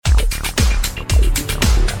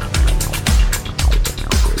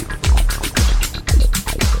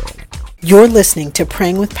You're listening to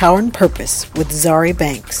Praying with Power and Purpose with Zari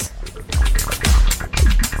Banks.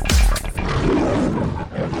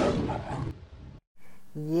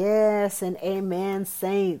 Yes, and amen,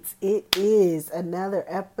 saints. It is another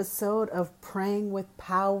episode of Praying with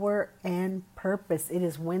Power and Purpose. It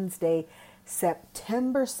is Wednesday,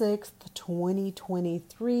 September 6th,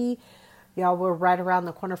 2023. Y'all, we're right around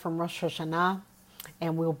the corner from Rosh Hashanah,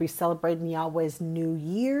 and we'll be celebrating Yahweh's New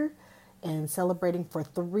Year and celebrating for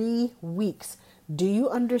 3 weeks. Do you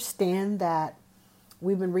understand that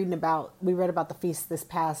we read about the feast this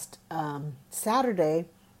past Saturday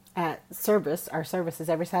at service. Our service is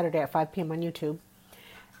every Saturday at 5 p.m. on YouTube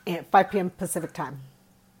at 5 p.m. Pacific time.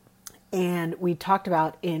 And we talked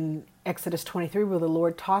about in Exodus 23 where the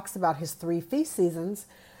Lord talks about his 3 feast seasons,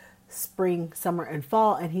 spring, summer, and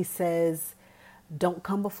fall. And he says, don't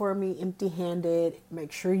come before me empty-handed.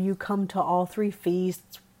 Make sure you come to all 3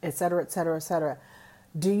 feasts, etc., etc., etc.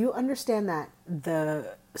 Do you understand that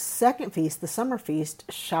the second feast, the summer feast,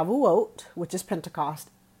 Shavuot, which is Pentecost,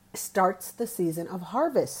 starts the season of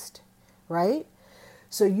harvest, right?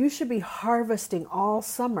 So you should be harvesting all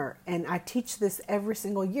summer. And I teach this every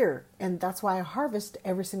single year. And that's why I harvest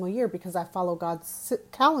every single year, because I follow God's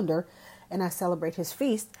calendar and I celebrate his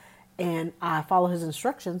feast and I follow his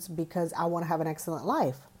instructions because I want to have an excellent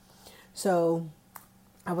life. So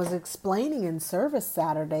I was explaining in service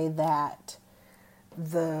Saturday that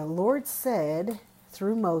the Lord said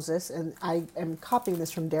through Moses, and I am copying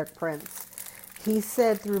this from Derek Prince. He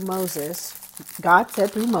said through Moses, God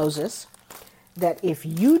said through Moses, that if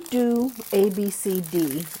you do A, B, C,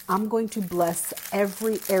 D, I'm going to bless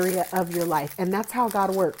every area of your life. And that's how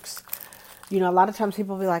God works. You know, a lot of times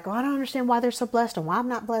people be like, oh, I don't understand why they're so blessed and why I'm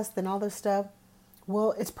not blessed and all this stuff.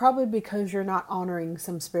 Well, it's probably because you're not honoring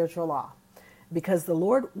some spiritual law. Because the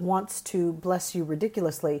Lord wants to bless you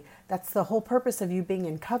ridiculously. That's the whole purpose of you being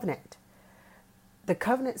in covenant. The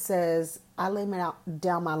covenant says, I lay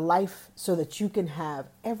down my life so that you can have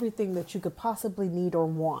everything that you could possibly need or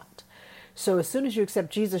want. So as soon as you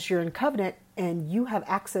accept Jesus, you're in covenant and you have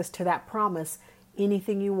access to that promise.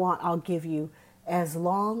 Anything you want, I'll give you, as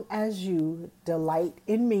long as you delight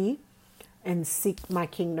in me and seek my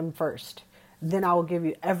kingdom first. Then I will give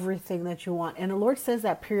you everything that you want. And the Lord says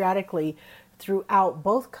that periodically throughout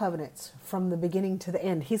both covenants from the beginning to the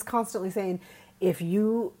end. He's constantly saying, if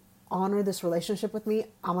you honor this relationship with me,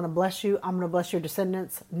 I'm going to bless you. I'm going to bless your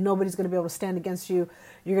descendants. Nobody's going to be able to stand against you.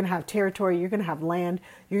 You're going to have territory. You're going to have land.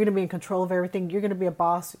 You're going to be in control of everything. You're going to be a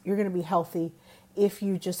boss. You're going to be healthy if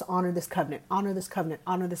you just honor this covenant, honor this covenant,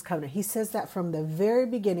 honor this covenant. He says that from the very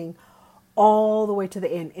beginning all the way to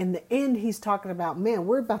the end. In the end, he's talking about, man,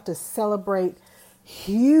 we're about to celebrate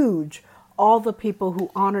huge all the people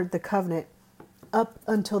who honored the covenant up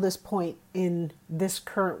until this point in this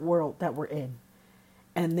current world that we're in.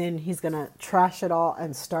 And then he's going to trash it all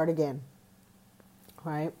and start again.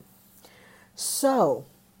 Right? So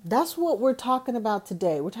that's what we're talking about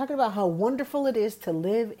today. We're talking about how wonderful it is to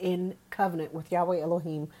live in covenant with Yahweh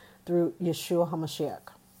Elohim through Yeshua HaMashiach.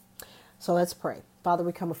 So let's pray. Father,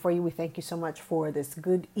 we come before you. We thank you so much for this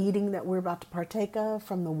good eating that we're about to partake of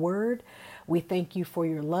from the word. We thank you for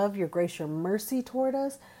your love, your grace, your mercy toward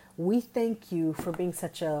us. We thank you for being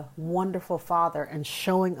such a wonderful Father and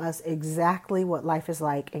showing us exactly what life is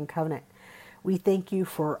like in covenant. We thank you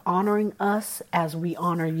for honoring us as we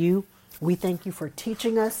honor you. We thank you for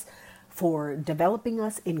teaching us, for developing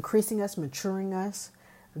us, increasing us, maturing us.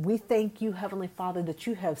 We thank you, Heavenly Father, that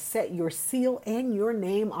you have set your seal and your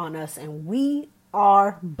name on us, and we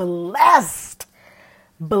are blessed.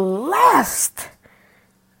 Blessed.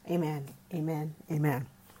 Amen. Amen. Amen.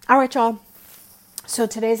 All right, y'all. So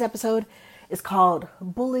today's episode is called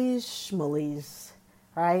Bullies Shmullies,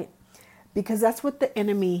 right? Because that's what the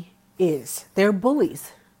enemy is. They're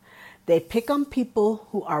bullies. They pick on people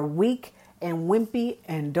who are weak and wimpy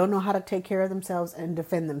and don't know how to take care of themselves and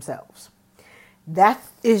defend themselves. That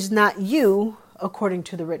is not you, according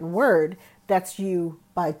to the written word. That's you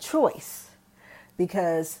by choice.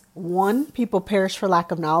 Because 1, people perish for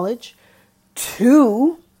lack of knowledge.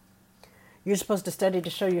 2, you're supposed to study to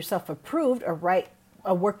show yourself approved,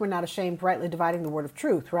 a workman not ashamed, rightly dividing the word of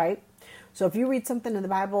truth, right? So if you read something in the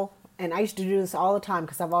Bible, and I used to do this all the time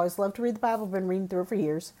because I've always loved to read the Bible, been reading through it for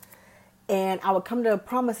years, and I would come to a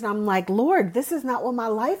promise and I'm like, Lord, this is not what my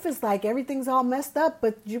life is like. Everything's all messed up,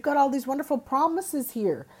 but you've got all these wonderful promises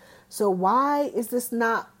here. So why is this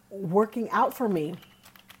not working out for me?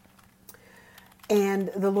 And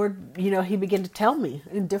the Lord, he began to tell me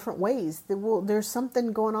in different ways that, well, there's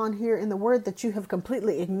something going on here in the word that you have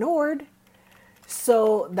completely ignored.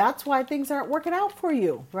 So that's why things aren't working out for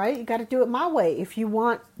you, right? You got to do it my way if you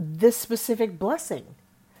want this specific blessing.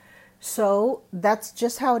 So that's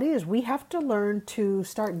just how it is. We have to learn to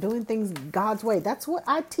start doing things God's way. That's what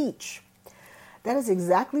I teach. That is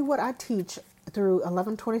exactly what I teach through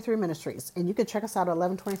 1123 Ministries. And you can check us out at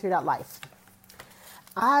 1123.life.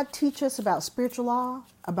 I teach us about spiritual law,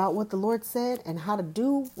 about what the Lord said, and how to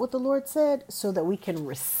do what the Lord said so that we can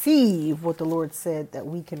receive what the Lord said that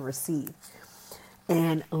we can receive.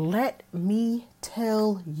 And let me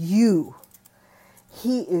tell you,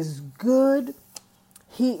 He is good,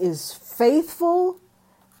 He is faithful,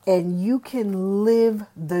 and you can live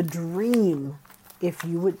the dream if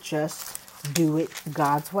you would just do it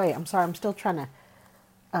God's way. I'm sorry, I'm still trying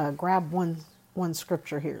to grab one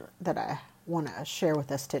scripture here that I want to share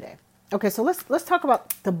with us today. Okay, so let's talk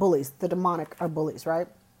about the bullies. The demonic are bullies, right?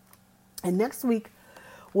 And next week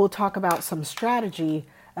we'll talk about some strategy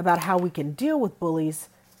about how we can deal with bullies,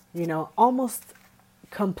 almost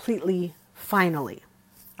completely, finally.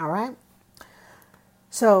 All right.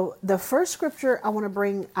 So the first scripture I want to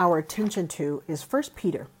bring our attention to is 1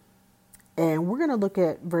 Peter. And we're going to look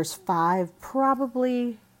at verse 5,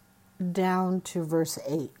 probably down to verse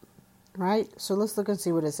 8. Right? So let's look and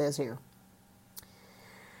see what it says here.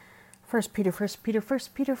 1 Peter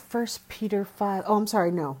 5. Oh, I'm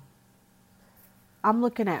sorry. No. I'm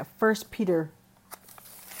looking at 1 Peter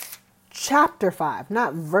chapter 5,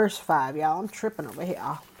 not verse 5. Y'all, I'm tripping over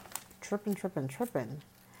here. Tripping.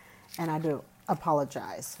 And I do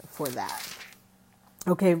apologize for that.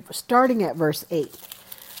 Okay, starting at verse 8.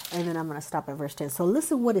 And then I'm going to stop at verse 10. So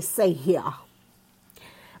listen what it say here.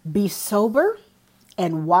 Be sober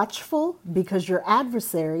and watchful, because your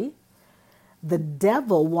adversary, the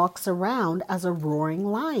devil, walks around as a roaring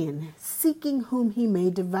lion, seeking whom he may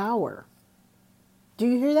devour. Do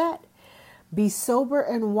you hear that? Be sober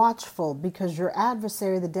and watchful, because your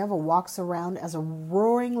adversary, the devil, walks around as a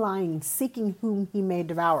roaring lion, seeking whom he may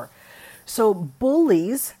devour. So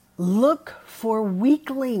bullies look for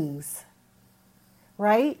weaklings,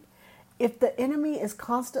 right? If the enemy is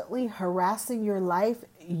constantly harassing your life,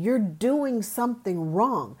 you're doing something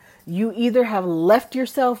wrong. You either have left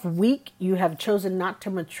yourself weak, you have chosen not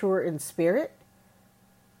to mature in spirit,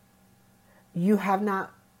 you have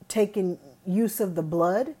not taken use of the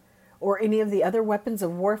blood or any of the other weapons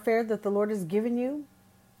of warfare that the Lord has given you,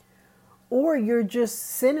 or you're just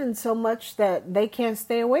sinning so much that they can't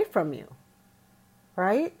stay away from you,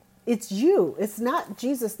 right? It's you. It's not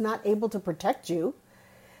Jesus not able to protect you.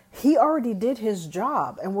 He already did his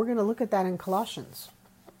job, and we're going to look at that in Colossians,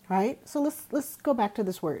 right? So let's go back to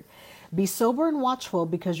this word. Be sober and watchful,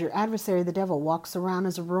 because your adversary, the devil, walks around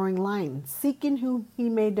as a roaring lion, seeking whom he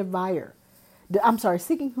may devour.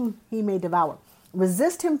 Seeking whom he may devour.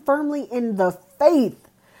 Resist him firmly in the faith,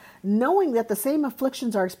 knowing that the same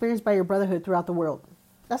afflictions are experienced by your brotherhood throughout the world.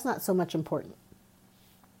 That's not so much important,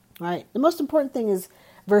 right? The most important thing is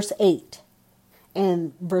verse 8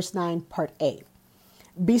 and verse 9, part A.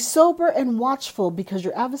 Be sober and watchful, because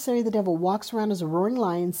your adversary, the devil, walks around as a roaring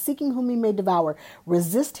lion, seeking whom he may devour.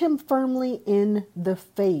 Resist him firmly in the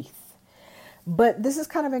faith. But this is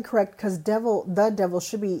kind of incorrect, because the devil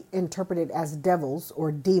should be interpreted as devils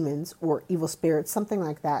or demons or evil spirits, something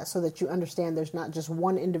like that, so that you understand there's not just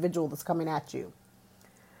one individual that's coming at you,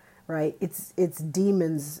 right? It's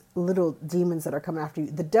demons, little demons that are coming after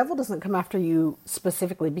you. The devil doesn't come after you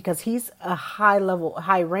specifically because he's a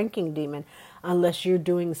high-ranking demon, unless you're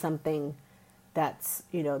doing something that's,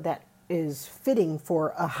 that is fitting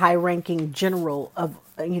for a high-ranking general of,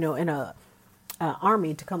 in a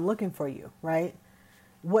army to come looking for you, right?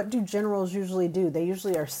 What do generals usually do? They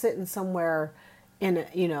usually are sitting somewhere in,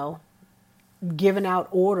 giving out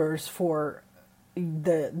orders for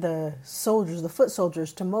the soldiers, the foot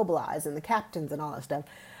soldiers, to mobilize, and the captains and all that stuff.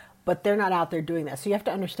 But they're not out there doing that. So you have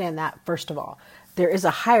to understand that, first of all. There is a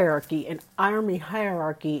hierarchy, an army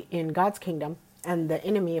hierarchy in God's kingdom. And the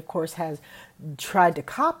enemy, of course, has tried to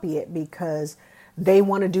copy it because they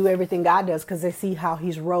want to do everything God does, because they see how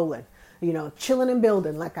he's rolling. Chilling and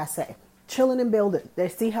building, like I say. Chilling and building. They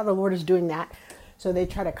see how the Lord is doing that. So they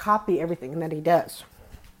try to copy everything that he does.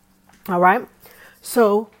 All right?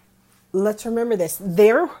 So let's remember this.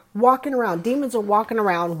 They're walking around. Demons are walking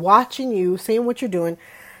around, watching you, seeing what you're doing.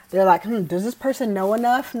 They're like, does this person know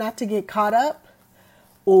enough not to get caught up?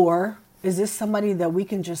 Or is this somebody that we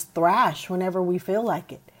can just thrash whenever we feel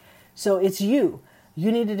like it? So it's you.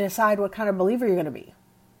 You need to decide what kind of believer you're going to be,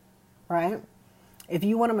 right? If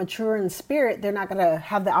you want to mature in spirit, they're not going to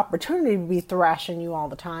have the opportunity to be thrashing you all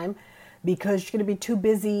the time, because you're going to be too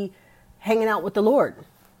busy hanging out with the Lord.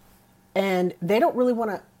 And they don't really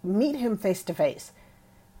want to meet him face to face,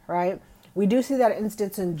 right? We do see that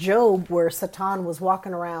instance in Job where Satan was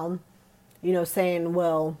walking around, saying,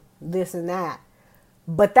 well, this and that.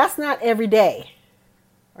 But that's not every day,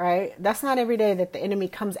 right? That's not every day that the enemy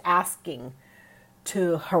comes asking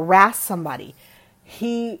to harass somebody.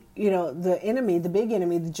 The enemy, the big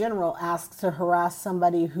enemy, the general, asks to harass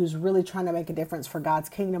somebody who's really trying to make a difference for God's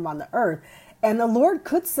kingdom on the earth. And the Lord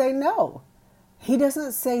could say no. He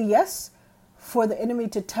doesn't say yes for the enemy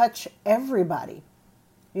to touch everybody.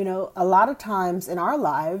 A lot of times in our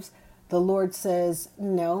lives, the Lord says,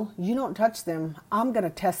 no, you don't touch them. I'm going to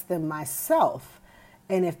test them myself.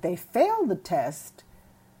 And if they fail the test,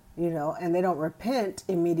 and they don't repent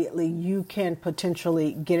immediately, you can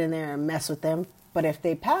potentially get in there and mess with them. But if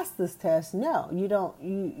they pass this test, no, you don't,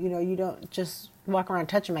 you don't just walk around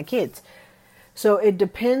touching my kids. So it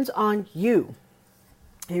depends on you.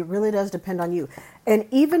 It really does depend on you. And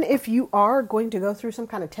even if you are going to go through some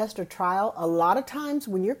kind of test or trial, a lot of times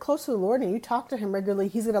when you're close to the Lord and you talk to him regularly,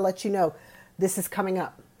 he's going to let you know this is coming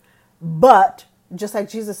up. But just like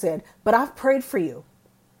Jesus said, but I've prayed for you.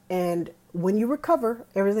 And when you recover,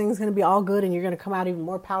 everything's going to be all good and you're going to come out even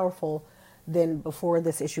more powerful than before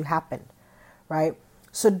this issue happened, right?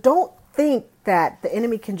 So don't think that the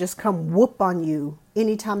enemy can just come whoop on you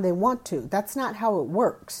anytime they want to. That's not how it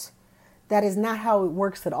works. That is not how it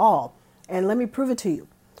works at all. And let me prove it to you.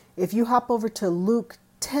 If you hop over to Luke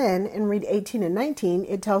 10 and read 18 and 19,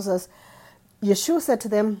 it tells us, Yeshua said to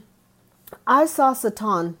them, I saw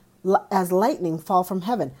Satan as lightning fall from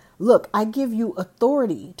heaven. Look, I give you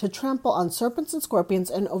authority to trample on serpents and scorpions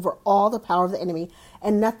and over all the power of the enemy,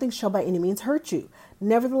 and nothing shall by any means hurt you.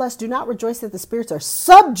 Nevertheless, do not rejoice that the spirits are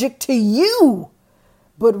subject to you,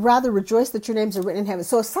 but rather rejoice that your names are written in heaven.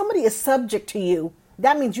 So if somebody is subject to you,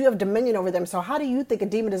 that means you have dominion over them. So how do you think a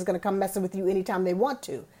demon is going to come messing with you anytime they want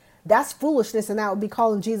to? That's foolishness, and that would be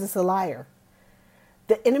calling Jesus a liar.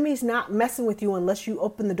 The enemy's not messing with you unless you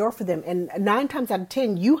open the door for them. And 9 times out of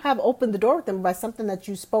 10, you have opened the door with them by something that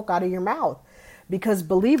you spoke out of your mouth. Because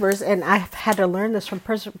believers, and I've had to learn this from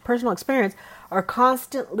personal experience, are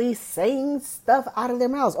constantly saying stuff out of their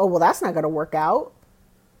mouths. Oh, well, that's not going to work out,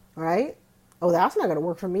 right? Oh, that's not going to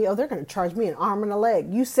work for me. Oh, they're going to charge me an arm and a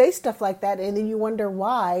leg. You say stuff like that, and then you wonder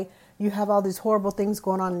why you have all these horrible things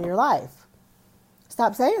going on in your life.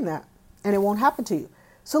 Stop saying that, and it won't happen to you.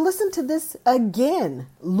 So listen to this again,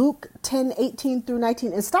 Luke 10, 18 through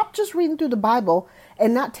 19, and stop just reading through the Bible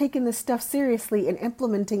and not taking this stuff seriously and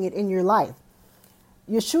implementing it in your life.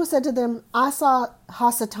 Yeshua said to them, I saw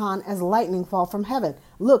Satan as lightning fall from heaven.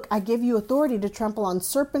 Look, I give you authority to trample on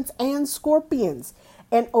serpents and scorpions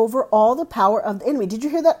and over all the power of the enemy. Did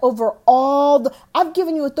you hear that? I've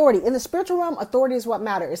given you authority. In the spiritual realm, authority is what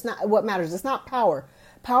matters. It's not what matters. It's not power.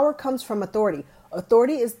 Power comes from authority.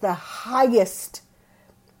 Authority is the highest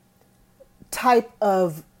type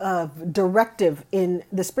of directive in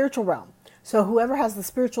the spiritual realm. So whoever has the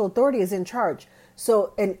spiritual authority is in charge.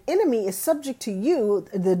 So an enemy is subject to you.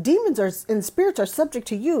 The demons and spirits are subject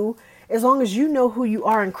to you as long as you know who you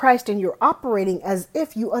are in Christ and you're operating as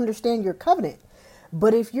if you understand your covenant.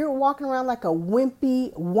 But if you're walking around like a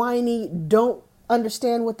wimpy, whiny, don't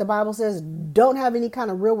understand what the Bible says, don't have any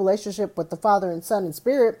kind of real relationship with the Father and Son and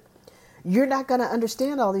Spirit, you're not going to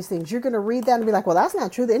understand all these things. You're going to read that and be like, well, that's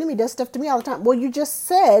not true. The enemy does stuff to me all the time. Well, you just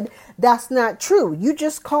said that's not true. You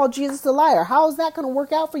just called Jesus a liar. How is that going to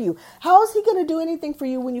work out for you? How is he going to do anything for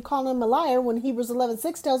you when you call him a liar when Hebrews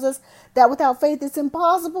 11:6 tells us that without faith, it's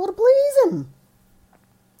impossible to please him?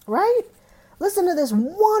 Right? Listen to this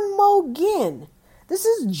one more again. This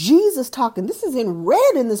is Jesus talking. This is in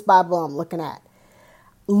red in this Bible I'm looking at.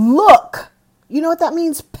 Look. You know what that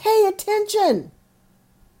means? Pay attention.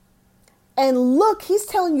 And look, he's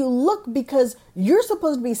telling you, look, because you're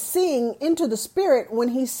supposed to be seeing into the Spirit when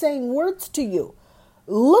he's saying words to you.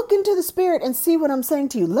 Look into the Spirit and see what I'm saying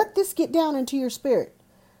to you. Let this get down into your spirit.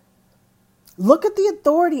 Look at the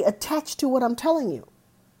authority attached to what I'm telling you.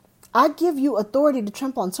 I give you authority to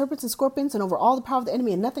trample on serpents and scorpions and over all the power of the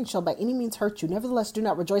enemy, and nothing shall by any means hurt you. Nevertheless, do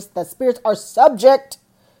not rejoice that spirits are subject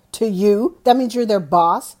to you. That means you're their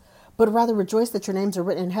boss. But rather rejoice that your names are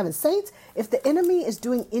written in heaven. Saints, if the enemy is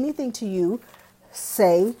doing anything to you,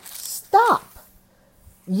 say stop.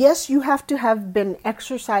 Yes, you have to have been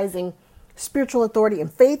exercising spiritual authority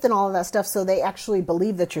and faith and all of that stuff so they actually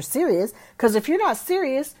believe that you're serious. Because if you're not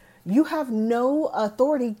serious, you have no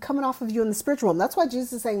authority coming off of you in the spiritual realm. That's why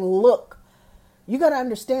Jesus is saying, look, you got to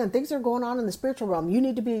understand things are going on in the spiritual realm. You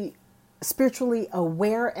need to be spiritually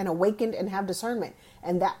aware and awakened and have discernment.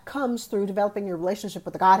 And that comes through developing your relationship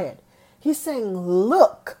with the Godhead. He's saying,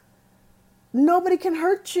 look, nobody can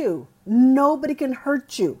hurt you. Nobody can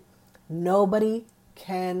hurt you. Nobody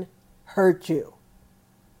can hurt you.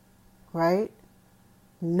 Right?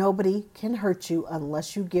 Nobody can hurt you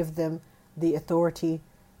unless you give them the authority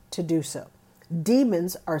to do so.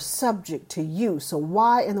 Demons are subject to you. So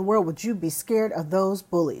why in the world would you be scared of those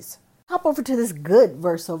bullies? Hop over to this good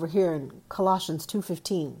verse over here in Colossians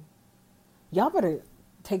 2:15. Y'all better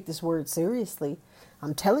take this word seriously.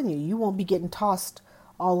 I'm telling you, you won't be getting tossed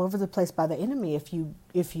all over the place by the enemy if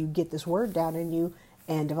you get this word down in you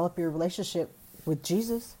and develop your relationship with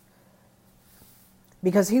Jesus.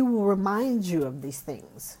 Because he will remind you of these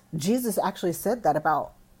things. Jesus actually said that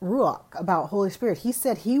about Ruach, about Holy Spirit. He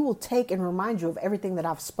said he will take and remind you of everything that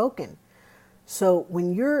I've spoken. So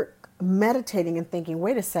when you're meditating and thinking,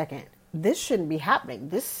 wait a second, this shouldn't be happening.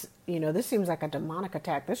 This seems like a demonic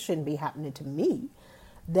attack. This shouldn't be happening to me.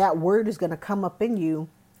 That word is going to come up in you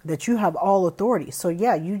that you have all authority. So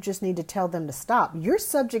yeah, you just need to tell them to stop. You're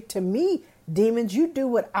subject to me, demons. You do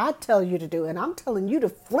what I tell you to do. And I'm telling you to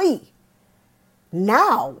flee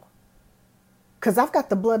now. Because I've got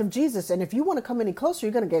the blood of Jesus. And if you want to come any closer,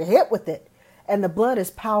 you're going to get hit with it. And the blood is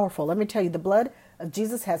powerful. Let me tell you, the blood of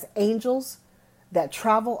Jesus has angels that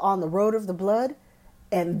travel on the road of the blood.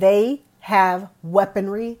 And they have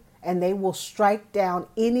weaponry. And they will strike down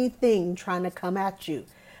anything trying to come at you.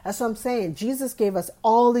 That's what I'm saying. Jesus gave us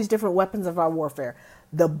all these different weapons of our warfare.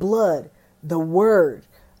 The blood, the word,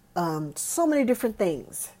 so many different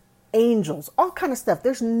things. Angels, all kind of stuff.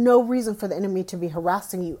 There's no reason for the enemy to be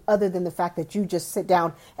harassing you other than the fact that you just sit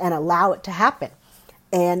down and allow it to happen.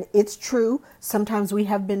 And it's true. Sometimes we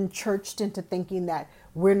have been churched into thinking that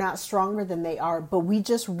we're not stronger than they are. But we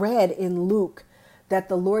just read in Luke that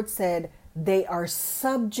the Lord said they are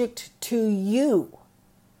subject to you.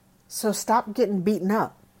 So stop getting beaten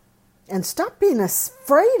up and stop being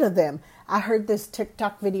afraid of them. I heard this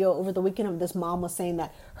TikTok video over the weekend of this mom was saying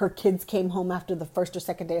that her kids came home after the first or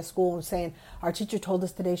second day of school and saying, our teacher told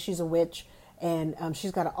us today she's a witch and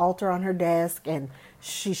she's got an altar on her desk and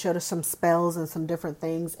she showed us some spells and some different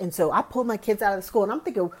things. And so I pulled my kids out of the school and I'm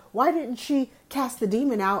thinking, why didn't she cast the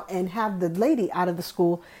demon out and have the lady out of the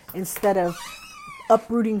school instead of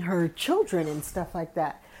uprooting her children and stuff like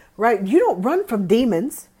that? Right? You don't run from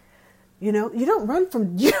demons. You don't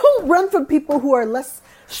run from people who are less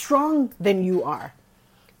strong than you are,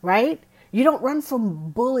 right? You don't run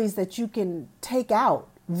from bullies that you can take out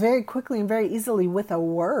very quickly and very easily with a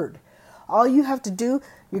word. All you have to do,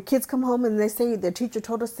 your kids come home and they say their teacher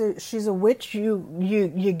told us that she's a witch.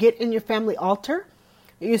 You get in your family altar.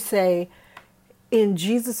 You say, in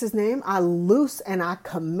Jesus' name, I loose and I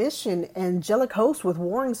commission angelic hosts with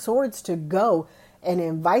warring swords to go and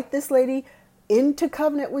invite this lady into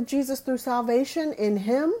covenant with Jesus through salvation in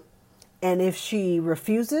him. And if she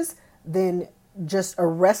refuses, then just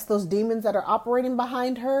arrest those demons that are operating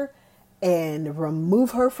behind her and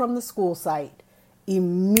remove her from the school site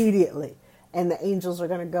immediately. And the angels are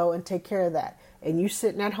going to go and take care of that. And you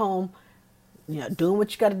sitting at home, doing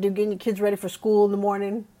what you got to do, getting your kids ready for school in the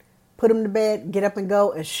morning, put them to bed, get up and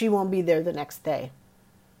go, and she won't be there the next day.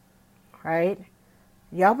 Right?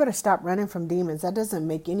 Y'all better stop running from demons. That doesn't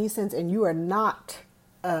make any sense. And you are not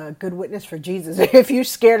a good witness for Jesus if you're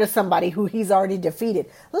scared of somebody who he's already defeated.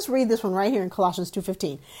 Let's read this one right here in Colossians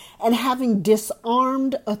 2:15. And having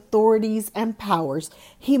disarmed authorities and powers,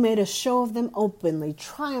 he made a show of them openly,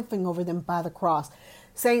 triumphing over them by the cross.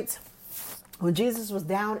 Saints, when Jesus was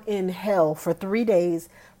down in hell for 3 days,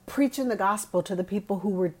 preaching the gospel to the people who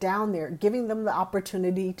were down there, giving them the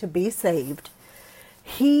opportunity to be saved,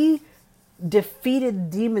 he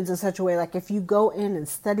defeated demons in such a way, like if you go in and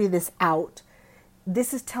study this out,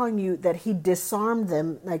 this is telling you that he disarmed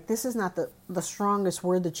them. Like, this is not the strongest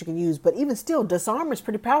word that you can use, but even still, disarm is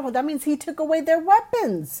pretty powerful. That means he took away their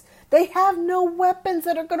weapons. They have no weapons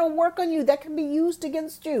that are going to work on you that can be used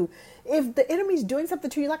against you. If the enemy's doing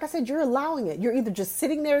something to you, like I said, you're allowing it. You're either just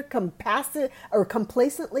sitting there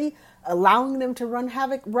complacently allowing them to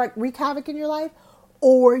wreak havoc in your life,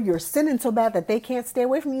 or you're sinning so bad that they can't stay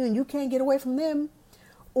away from you and you can't get away from them,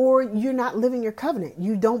 or you're not living your covenant.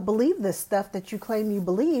 You don't believe this stuff that you claim you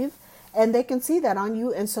believe, and they can see that on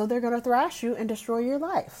you, and so they're going to thrash you and destroy your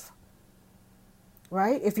life.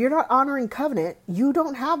 Right? If you're not honoring covenant, you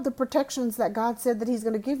don't have the protections that God said that he's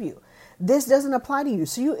going to give you. This doesn't apply to you.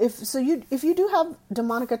 So if you do have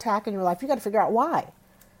demonic attack in your life, you got to figure out why.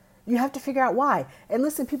 You have to figure out why. And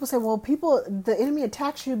listen, people say, well, the enemy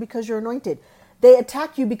attacks you because you're anointed. They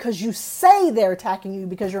attack you because you say they're attacking you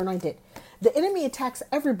because you're anointed. The enemy attacks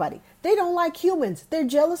everybody. They don't like humans. They're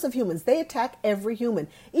jealous of humans. They attack every human.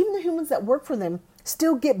 Even the humans that work for them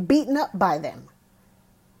still get beaten up by them.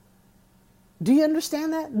 Do you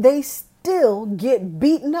understand that? They still get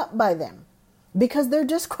beaten up by them because they're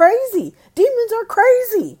just crazy. Demons are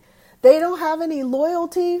crazy. They don't have any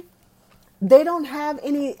loyalty. They don't have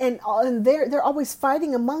any, and they're always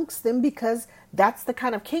fighting amongst them because that's the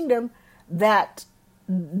kind of kingdom that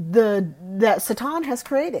that Satan has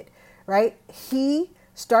created, right? He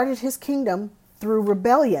started his kingdom through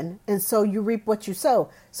rebellion, and so you reap what you sow.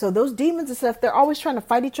 So those demons and stuff, they're always trying to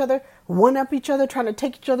fight each other, one up each other, trying to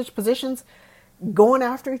take each other's positions, going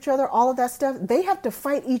after each other, all of that stuff. They have to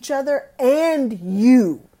fight each other and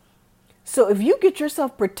you. So if you get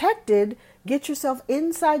yourself protected, get yourself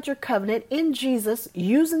inside your covenant in Jesus,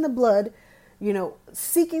 using the blood,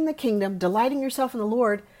 seeking the kingdom, delighting yourself in the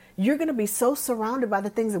Lord, you're going to be so surrounded by the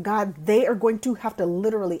things of God, they are going to have to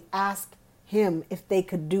literally ask him if they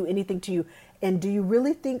could do anything to you. And do you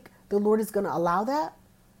really think the Lord is going to allow that?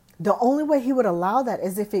 The only way he would allow that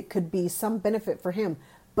is if it could be some benefit for him.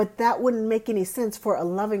 But that wouldn't make any sense for a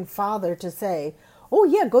loving father to say, oh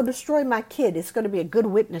yeah, go destroy my kid. It's going to be a good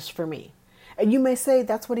witness for me. And you may say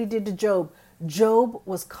that's what he did to Job. Job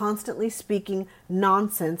was constantly speaking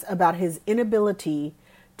nonsense about his inability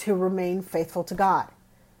to remain faithful to God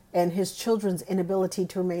and his children's inability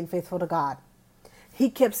to remain faithful to God. He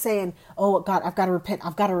kept saying, oh God, I've got to repent.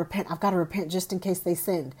 I've got to repent. I've got to repent just in case they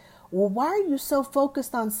sinned. Well, why are you so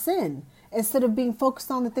focused on sin instead of being focused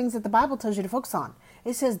on the things that the Bible tells you to focus on?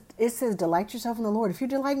 It says, delight yourself in the Lord. If you're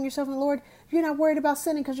delighting yourself in the Lord, you're not worried about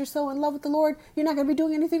sinning because you're so in love with the Lord. You're not going to be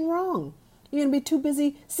doing anything wrong. You're going to be too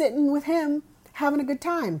busy sitting with him, having a good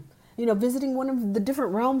time, visiting one of the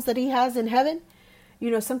different realms that he has in heaven.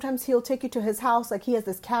 Sometimes he'll take you to his house. Like he has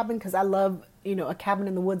this cabin, because I love, a cabin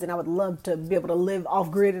in the woods, and I would love to be able to live off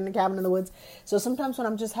grid in a cabin in the woods. So sometimes when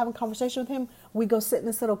I'm just having conversation with him, we go sit in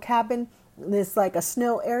this little cabin, this like a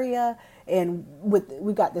snow area, and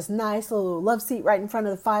we got this nice little love seat right in front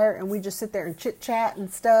of the fire, and we just sit there and chit chat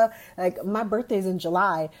and stuff. Like my birthday's in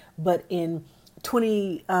July, but in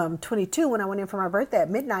 2022, when I went in for my birthday at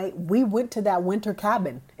midnight, we went to that winter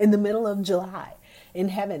cabin in the middle of July in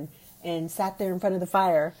heaven and sat there in front of the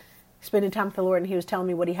fire, spending time with the Lord. And he was telling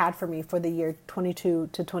me what he had for me for the year 22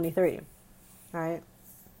 to 23. All right.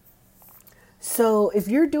 So if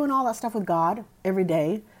you're doing all that stuff with God every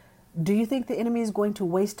day, do you think the enemy is going to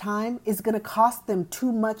waste time? It's going to cost them too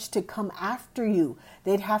much to come after you.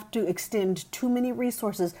 They'd have to extend too many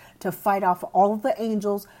resources to fight off all of the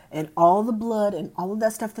angels and all the blood and all of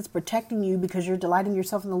that stuff that's protecting you because you're delighting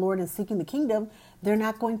yourself in the Lord and seeking the kingdom. They're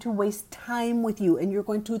not going to waste time with you, and you're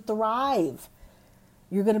going to thrive.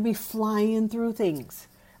 You're going to be flying through things,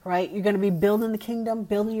 right? You're going to be building the kingdom,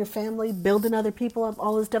 building your family, building other people up,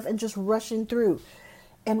 all this stuff, and just rushing through.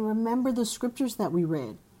 And remember the scriptures that we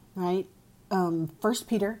read. Right? 1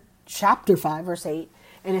 Peter chapter 5, verse 8.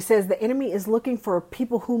 And it says the enemy is looking for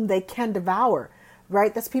people whom they can devour.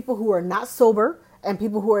 Right? That's people who are not sober and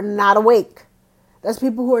people who are not awake. That's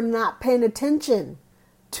people who are not paying attention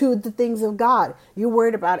to the things of God. You're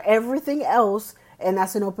worried about everything else, and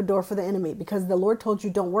that's an open door for the enemy, because the Lord told you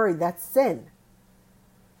don't worry. That's sin.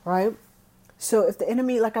 Right? So if the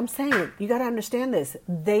enemy, like I'm saying, you got to understand this.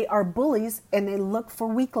 They are bullies and they look for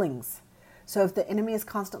weaklings. So if the enemy is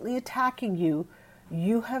constantly attacking you,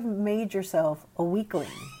 you have made yourself a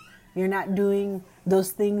weakling. You're not doing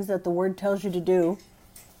those things that the word tells you to do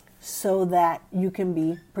so that you can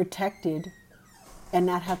be protected and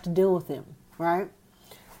not have to deal with him, right?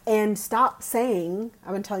 And stop saying,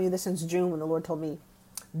 I've been telling you this since June when the Lord told me,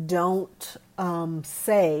 don't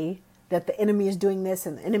say that the enemy is doing this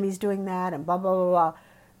and the enemy is doing that and blah, blah, blah, blah.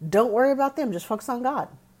 Don't worry about them. Just focus on God.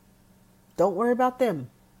 Don't worry about them.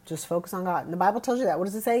 Just focus on God. And the Bible tells you that. What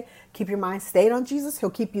does it say? Keep your mind stayed on Jesus. He'll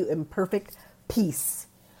keep you in perfect peace.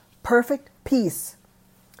 Perfect peace.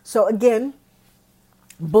 So again,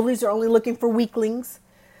 bullies are only looking for weaklings.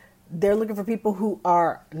 They're looking for people who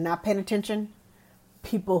are not paying attention.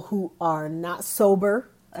 People who are not sober,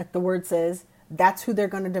 like the word says. That's who they're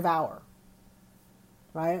going to devour.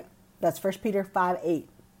 Right? That's 1 Peter 5:8.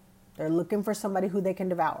 They're looking for somebody who they can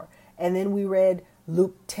devour. And then we read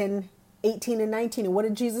Luke 10:18 and 19. And what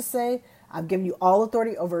did Jesus say? I've given you all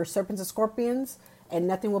authority over serpents and scorpions, and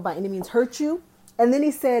nothing will by any means hurt you. And then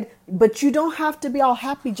he said, but you don't have to be all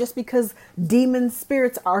happy just because demon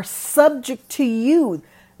spirits are subject to you.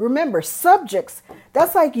 Remember, subjects,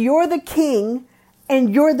 that's like you're the king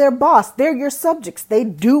and you're their boss. They're your subjects. They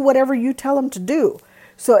do whatever you tell them to do.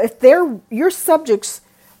 So if your subjects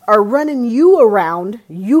are running you around,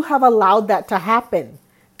 you have allowed that to happen.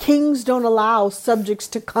 Kings don't allow subjects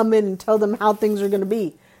to come in and tell them how things are going to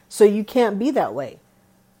be. So you can't be that way.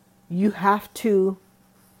 You have to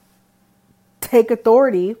take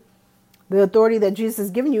authority, the authority that Jesus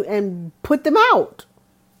has given you, and put them out.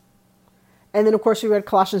 And then, of course, we read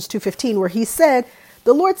Colossians 2:15, where he said,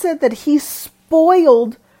 the Lord said that he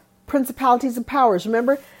spoiled principalities and powers.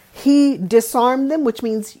 Remember, he disarmed them, which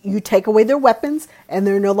means you take away their weapons and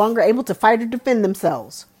they're no longer able to fight or defend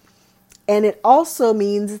themselves. And it also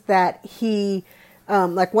means that he,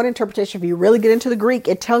 like one interpretation, if you really get into the Greek,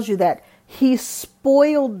 it tells you that he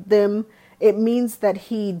spoiled them. It means that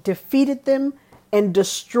he defeated them and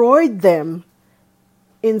destroyed them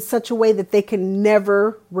in such a way that they can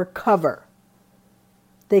never recover.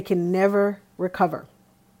 They can never recover.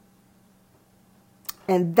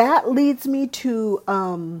 And that leads me to,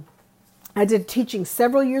 I did teaching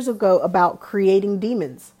several years ago about creating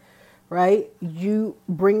demons, right? You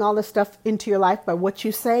bring all this stuff into your life by what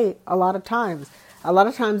you say a lot of times. A lot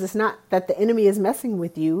of times it's not that the enemy is messing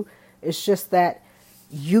with you. It's just that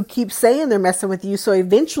you keep saying they're messing with you. So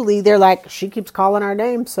eventually they're like, she keeps calling our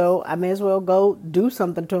name, so I may as well go do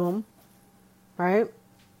something to them, right?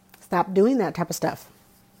 Stop doing that type of stuff.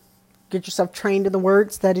 Get yourself trained in the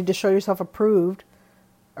word, study to show yourself approved,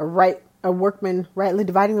 a workman rightly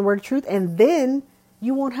dividing the word of truth, and then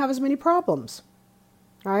you won't have as many problems,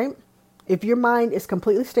 right? If your mind is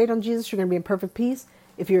completely stayed on Jesus, you're going to be in perfect peace.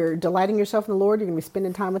 If you're delighting yourself in the Lord, you're going to be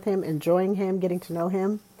spending time with him, enjoying him, getting to know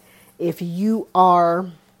him. If you are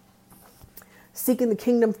seeking the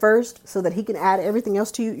kingdom first so that he can add everything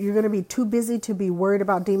else to you, you're going to be too busy to be worried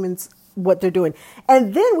about demons, what they're doing.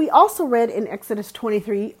 And then we also read in Exodus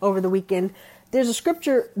 23 over the weekend, there's a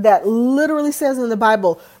scripture that literally says in the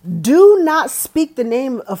Bible, do not speak the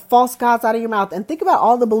name of false gods out of your mouth. And think about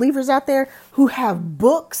all the believers out there who have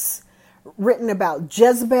books written about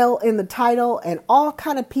Jezebel in the title and all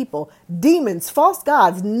kind of people, demons, false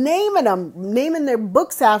gods, naming them, naming their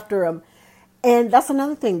books after them. And that's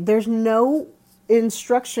another thing. There's no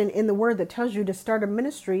instruction in the word that tells you to start a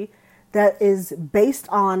ministry that is based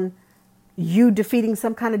on you defeating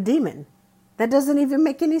some kind of demon. That doesn't even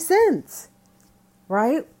make any sense,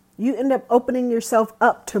 right? You end up opening yourself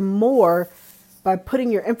up to more by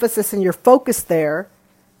putting your emphasis and your focus there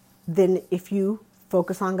than if you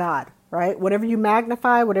focus on God, right? Whatever you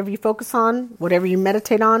magnify, whatever you focus on, whatever you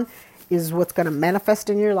meditate on is what's going to manifest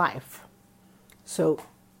in your life. So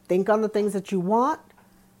think on the things that you want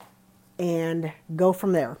and go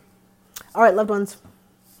from there. All right, loved ones.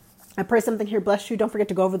 I pray something here bless you. Don't forget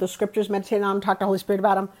to go over the scriptures, meditate on them, talk to the Holy Spirit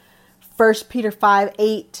about them. 1 Peter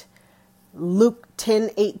 5:8, Luke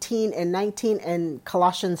 10:18 and 19, and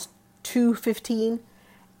Colossians 2:15.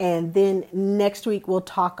 And then next week we'll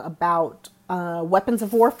talk about weapons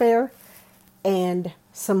of warfare and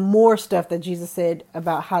some more stuff that Jesus said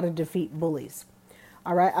about how to defeat bullies.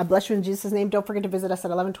 All right. I bless you in Jesus' name. Don't forget to visit us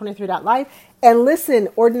at 1123.life. And listen,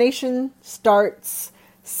 ordination starts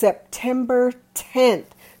September 10th.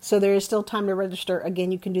 So there is still time to register.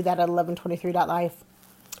 Again, you can do that at 1123.life.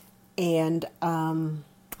 And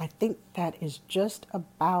I think that is just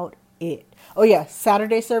about it. Oh, yeah.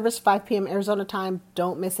 Saturday service, 5 p.m. Arizona time.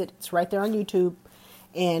 Don't miss it. It's right there on YouTube.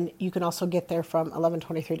 And you can also get there from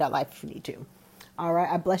 1123.life if you need to. All right.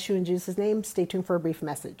 I bless you in Jesus' name. Stay tuned for a brief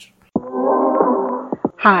message.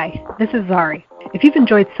 Hi, this is Zari. If you've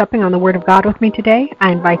enjoyed supping on the Word of God with me today,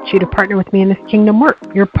 I invite you to partner with me in this kingdom work.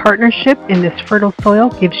 Your partnership in this fertile soil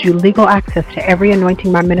gives you legal access to every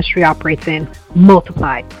anointing my ministry operates in,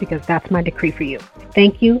 multiplied, because that's my decree for you.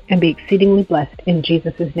 Thank you, and be exceedingly blessed in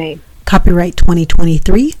Jesus' name. Copyright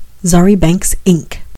 2023, Zari Banks, Inc.